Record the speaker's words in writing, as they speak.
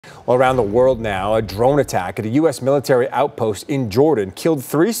Well, around the world now, a drone attack at a U.S. military outpost in Jordan killed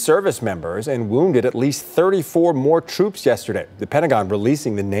 3 service members and wounded at least 34 more troops yesterday. The Pentagon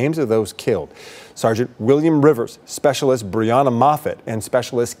releasing the names of those killed: Sergeant William Rivers, Specialist Brianna Moffett, and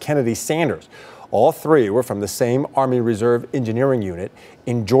Specialist Kennedy Sanders. All 3 were from the same Army Reserve Engineering Unit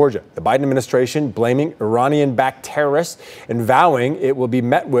in Georgia. The Biden administration blaming Iranian-backed terrorists and vowing it will be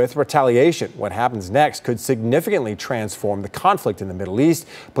met with retaliation. What happens next could significantly transform the conflict in the Middle East,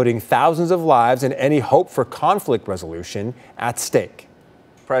 putting thousands of lives and any hope for conflict resolution at stake.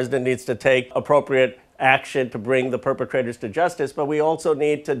 The president needs to take appropriate action to bring the perpetrators to justice, but we also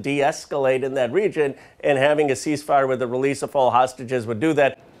need to de-escalate in that region, and having a ceasefire with the release of all hostages would do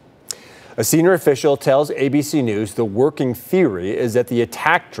that. A senior official tells ABC News the working theory is that the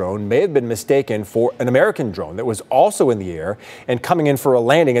attack drone may have been mistaken for an American drone that was also in the air and coming in for a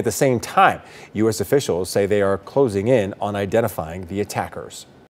landing at the same time. U.S. officials say they are closing in on identifying the attackers.